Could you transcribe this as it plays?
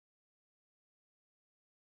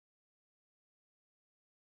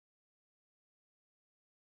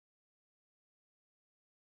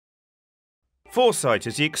4sight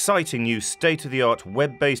is the exciting new state-of-the-art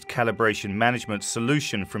web-based calibration management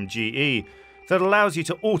solution from GE that allows you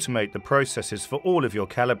to automate the processes for all of your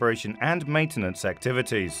calibration and maintenance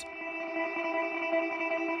activities.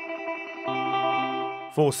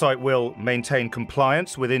 4sight will maintain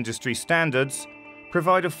compliance with industry standards,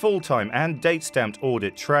 provide a full-time and date-stamped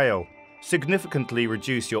audit trail, significantly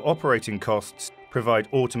reduce your operating costs, provide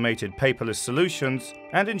automated paperless solutions,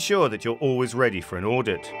 and ensure that you're always ready for an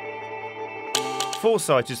audit.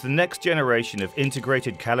 4sight is the next generation of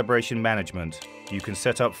integrated calibration management. You can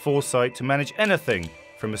set up 4sight to manage anything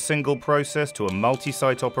from a single process to a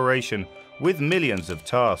multi-site operation with millions of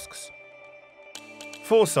tasks.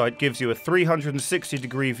 4sight gives you a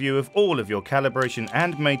 360-degree view of all of your calibration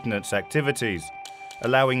and maintenance activities,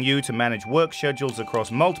 allowing you to manage work schedules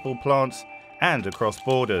across multiple plants and across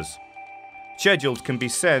borders. Schedules can be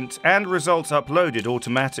sent and results uploaded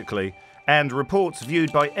automatically, and reports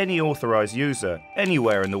viewed by any authorized user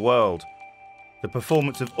anywhere in the world. The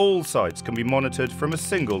performance of all sites can be monitored from a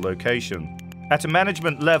single location. At a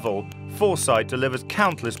management level, 4sight delivers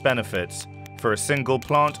countless benefits for a single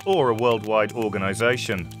plant or a worldwide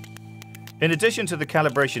organization. In addition to the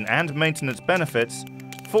calibration and maintenance benefits,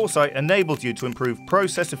 4sight enables you to improve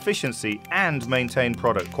process efficiency and maintain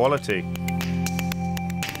product quality.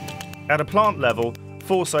 At a plant level,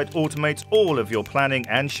 4sight automates all of your planning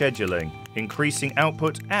and scheduling, increasing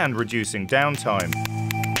output and reducing downtime.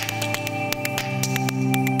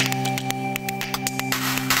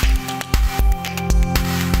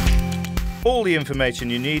 All the information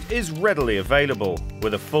you need is readily available.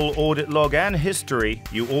 With a full audit log and history,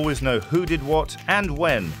 you always know who did what and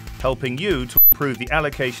when, helping you to improve the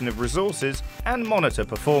allocation of resources and monitor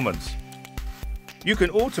performance. You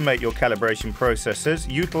can automate your calibration processes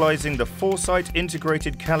utilizing the 4sight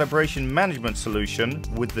Integrated Calibration Management Solution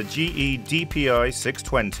with the GE DPI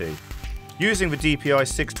 620. Using the DPI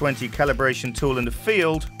 620 calibration tool in the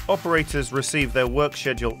field, operators receive their work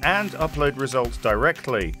schedule and upload results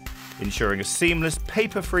directly, ensuring a seamless,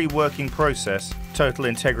 paper-free working process, total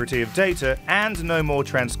integrity of data, and no more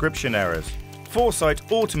transcription errors. 4sight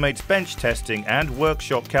automates bench testing and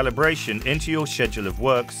workshop calibration into your schedule of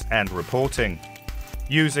works and reporting.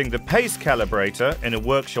 Using the PACE calibrator in a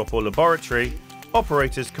workshop or laboratory,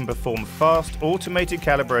 operators can perform fast, automated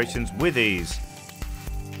calibrations with ease.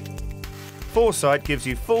 4sight gives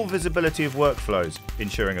you full visibility of workflows,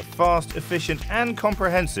 ensuring a fast, efficient, and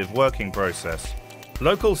comprehensive working process.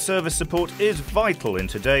 Local service support is vital in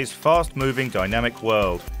today's fast-moving, dynamic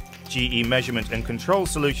world. GE Measurement and Control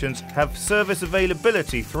Solutions have service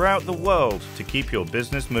availability throughout the world to keep your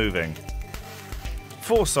business moving.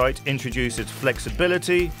 4sight introduces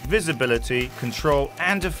flexibility, visibility, control,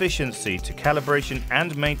 and efficiency to calibration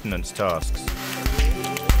and maintenance tasks.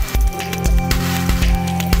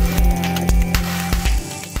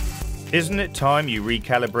 Isn't it time you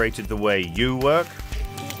recalibrated the way you work?